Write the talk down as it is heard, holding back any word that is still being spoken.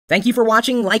Thank you for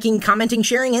watching, liking, commenting,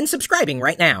 sharing, and subscribing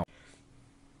right now.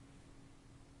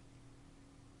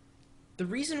 The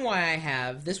reason why I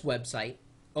have this website,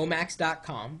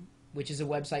 omax.com, which is a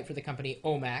website for the company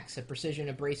Omax, a precision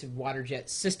abrasive water jet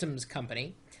systems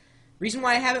company. Reason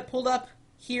why I have it pulled up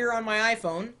here on my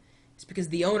iPhone is because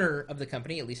the owner of the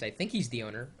company, at least I think he's the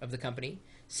owner of the company,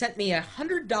 sent me a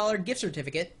 $100 gift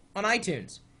certificate on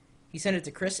iTunes. He sent it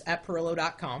to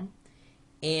chris@pirillo.com,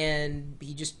 and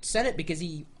he just sent it because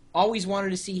he always wanted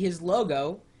to see his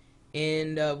logo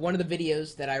in one of the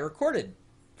videos that I recorded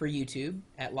for YouTube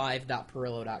at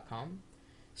live.pirillo.com.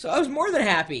 So I was more than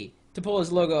happy to pull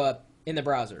his logo up in the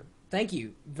browser. Thank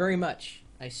you very much.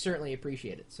 I certainly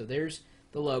appreciate it. So there's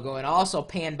the logo, and I'll also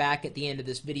pan back at the end of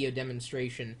this video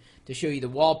demonstration to show you the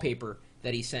wallpaper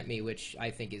that he sent me, which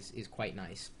I think is quite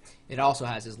nice. It also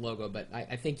has his logo, but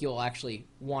I think you'll actually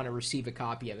want to receive a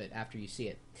copy of it after you see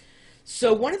it.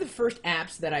 So one of the first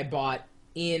apps that I bought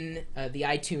in the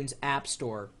iTunes App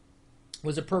Store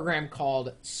was a program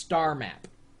called Star Map.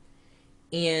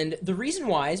 And the reason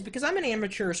why is because I'm an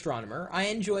amateur astronomer. I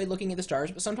enjoy looking at the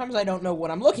stars, but sometimes I don't know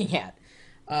what I'm looking at.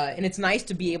 And it's nice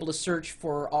to be able to search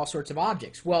for all sorts of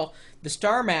objects. Well, the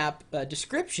Star Map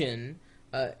description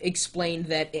explained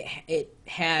that it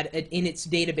had in its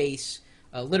database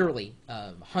literally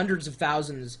hundreds of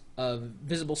thousands of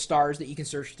visible stars that you can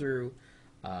search through,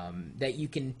 that you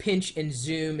can pinch and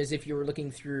zoom as if you were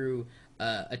looking through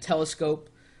a telescope.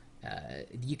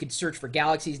 You could search for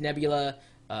galaxies, nebula,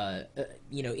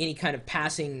 any kind of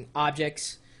passing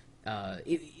objects.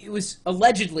 It was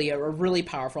allegedly a really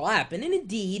powerful app, and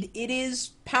indeed it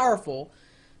is powerful,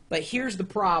 but here's the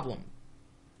problem.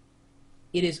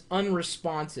 It is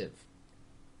unresponsive.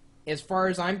 As far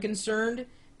as I'm concerned,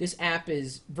 this app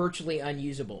is virtually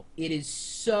unusable. It is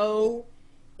so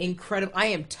incredible. I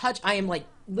am like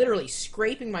literally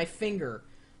scraping my finger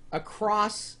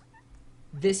across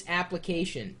this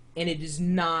application, and it is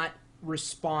not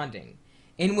responding.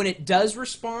 And when it does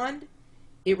respond,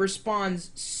 it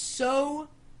responds so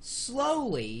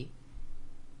slowly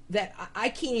that I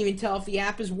can't even tell if the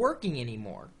app is working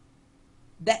anymore.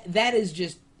 That is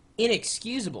just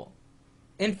inexcusable.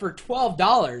 And for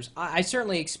 $12, I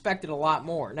certainly expected a lot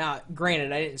more. Now,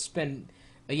 granted, I didn't spend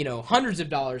hundreds of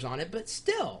dollars on it, but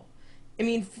still, I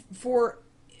mean, for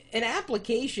an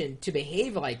application to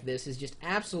behave like this is just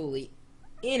absolutely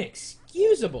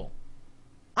inexcusable.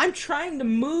 I'm trying to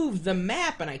move the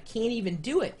map and I can't even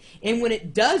do it. And when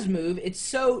it does move, it's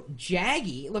so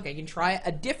jaggy. Look, I can try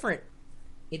a different.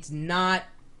 It's not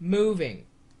moving.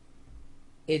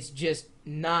 It's just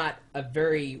not a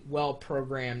very well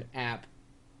programmed app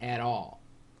at all.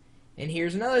 And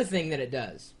here's another thing that it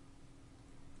does.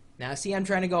 Now see, I'm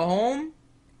trying to go home.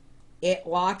 It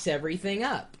locks everything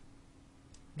up.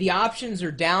 The options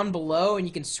are down below and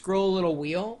you can scroll a little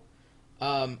wheel.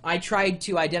 I tried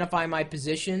to identify my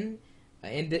position,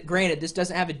 and granted, this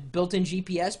doesn't have a built-in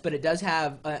GPS, but it does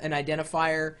have an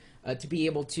identifier to be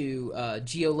able to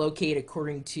geolocate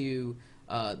according to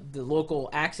the local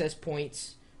access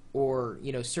points, or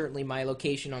certainly my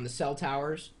location on the cell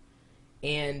towers.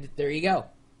 And there you go.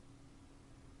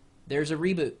 There's a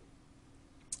reboot.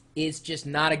 It's just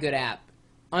not a good app.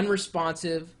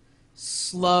 Unresponsive,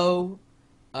 slow.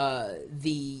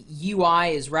 The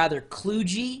UI is rather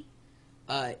kludgy.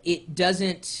 It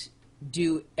doesn't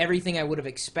do everything I would have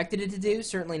expected it to do,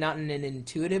 certainly not in an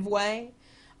intuitive way.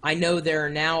 I know there are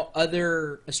now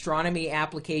other astronomy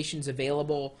applications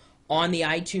available on the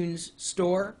iTunes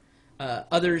store.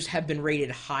 Others have been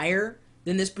rated higher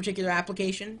than this particular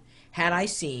application. Had I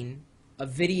seen a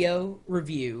video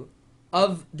review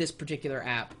of this particular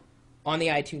app on the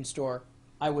iTunes store,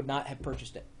 I would not have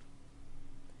purchased it.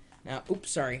 Now,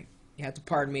 oops, sorry. You have to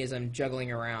pardon me as I'm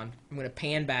juggling around. I'm going to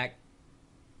pan back.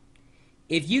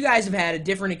 If you guys have had a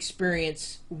different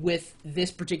experience with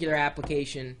this particular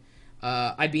application,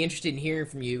 I'd be interested in hearing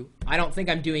from you. I don't think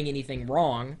I'm doing anything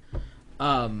wrong.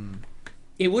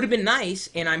 It would have been nice,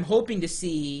 and I'm hoping to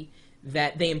see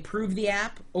that they improve the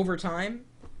app over time,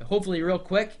 hopefully real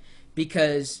quick,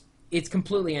 because it's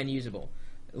completely unusable.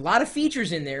 A lot of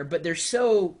features in there, but they're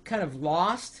so kind of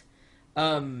lost.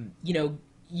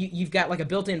 You've got like a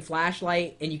built-in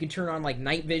flashlight, and you can turn on like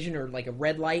night vision or like a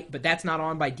red light, but that's not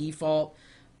on by default.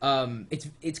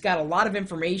 It's got a lot of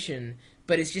information,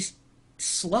 but it's just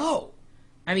slow.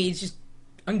 I mean, it's just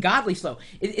ungodly slow.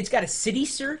 It's got a city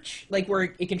search, like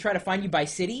where it can try to find you by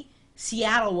city.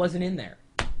 Seattle wasn't in there.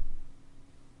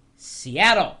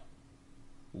 Seattle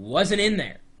wasn't in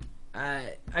there.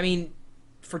 I mean,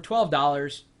 for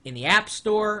 $12 in the App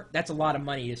Store, that's a lot of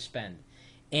money to spend.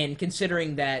 And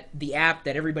considering that the app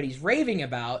that everybody's raving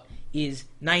about is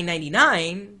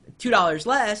 $9.99, $2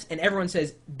 less, and everyone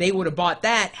says they would have bought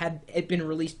that had it been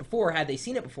released before, had they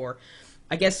seen it before.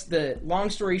 I guess the long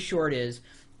story short is,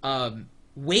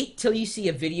 wait till you see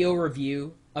a video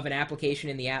review of an application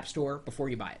in the App Store before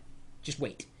you buy it. Just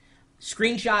wait.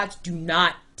 Screenshots do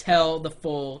not tell the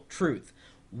full truth.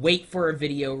 Wait for a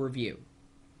video review.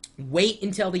 Wait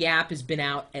until the app has been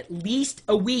out at least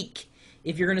a week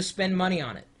if you're going to spend money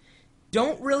on it.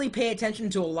 Don't really pay attention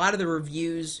to a lot of the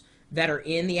reviews that are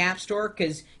in the App Store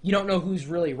because you don't know who's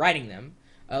really writing them.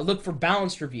 Look for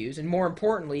balanced reviews, and more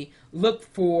importantly, look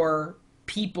for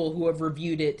people who have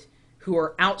reviewed it who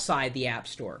are outside the App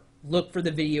Store. Look for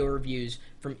the video reviews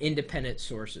from independent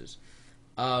sources.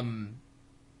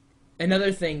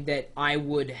 Another thing that I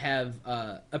would have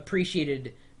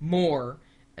appreciated more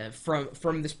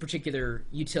from this particular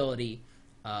utility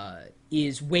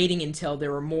is waiting until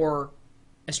there were more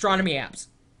astronomy apps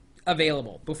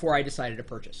available before I decided to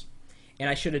purchase. And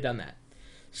I should have done that.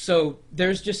 So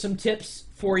there's just some tips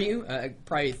for you,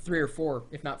 probably 3 or 4,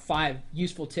 if not 5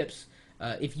 useful tips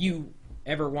if you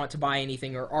ever want to buy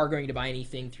anything or are going to buy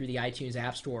anything through the iTunes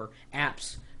App Store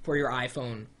apps for your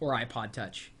iPhone or iPod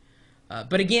Touch.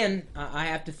 But again, I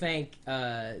have to thank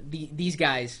these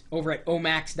guys over at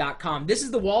omax.com. This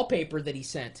is the wallpaper that he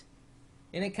sent.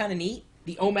 Isn't it kind of neat?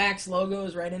 The Omax logo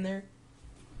is right in there.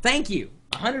 Thank you.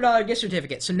 $100 gift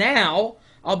certificate. So now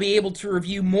I'll be able to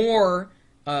review more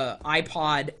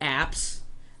iPod apps,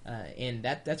 and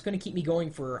that's going to keep me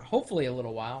going for hopefully a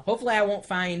little while. Hopefully I won't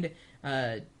find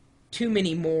too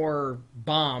many more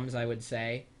bombs, I would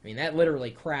say. I mean, that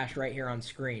literally crashed right here on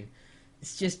screen.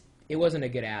 It wasn't a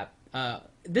good app.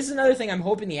 This is another thing I'm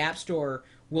hoping the App Store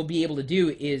will be able to do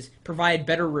is provide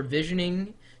better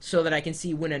revisioning so that I can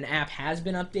see when an app has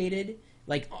been updated.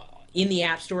 Like in the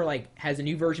App Store, like has a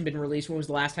new version been released? When was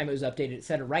the last time it was updated,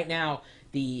 etc. Right now,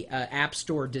 the App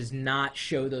Store does not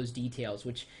show those details,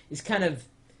 which is kind of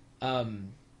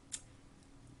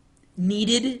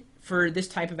needed for this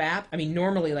type of app. I mean,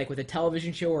 normally, like with a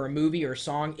television show or a movie or a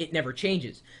song, it never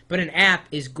changes. But an app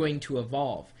is going to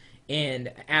evolve.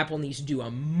 And Apple needs to do a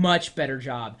much better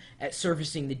job at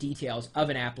surfacing the details of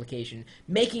an application,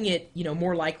 making it,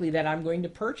 more likely that I'm going to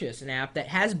purchase an app that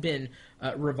has been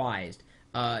revised.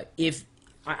 If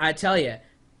I tell you,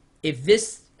 if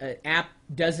this app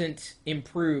doesn't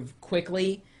improve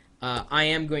quickly, I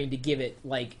am going to give it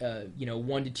like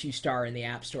 1 to 2 star in the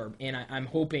App Store, and I'm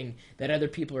hoping that other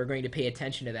people are going to pay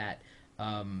attention to that.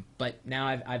 But now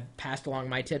I've passed along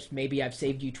my tips. Maybe I've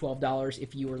saved you $12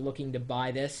 if you were looking to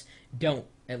buy this. Don't.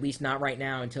 At least not right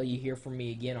now until you hear from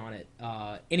me again on it.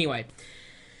 Anyway,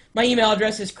 my email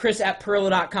address is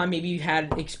chris@pirillo.com. Maybe you've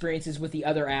had experiences with the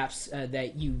other apps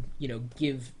that you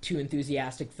give 2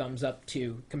 enthusiastic thumbs up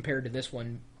to compared to this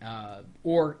one.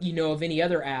 Or of any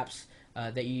other apps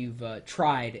that you've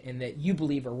tried and that you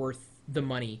believe are worth the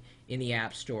money in the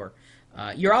App Store.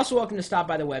 You're also welcome to stop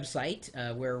by the website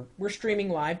where we're streaming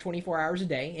live 24 hours a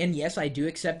day. And yes, I do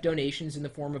accept donations in the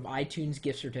form of iTunes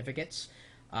gift certificates.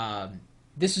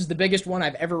 This is the biggest one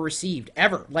I've ever received,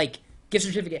 ever. Like, gift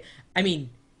certificate. I mean,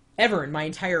 ever in my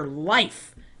entire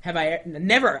life have I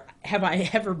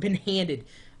ever been handed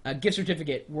a gift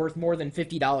certificate worth more than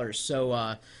 $50.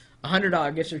 So,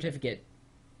 $100 gift certificate.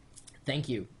 Thank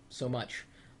you so much.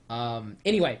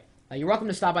 Anyway, you're welcome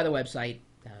to stop by the website.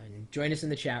 And join us in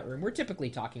the chat room. We're typically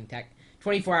talking tech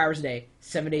 24 hours a day,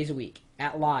 7 days a week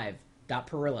at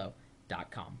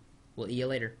live.pirillo.com. We'll see you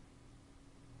later.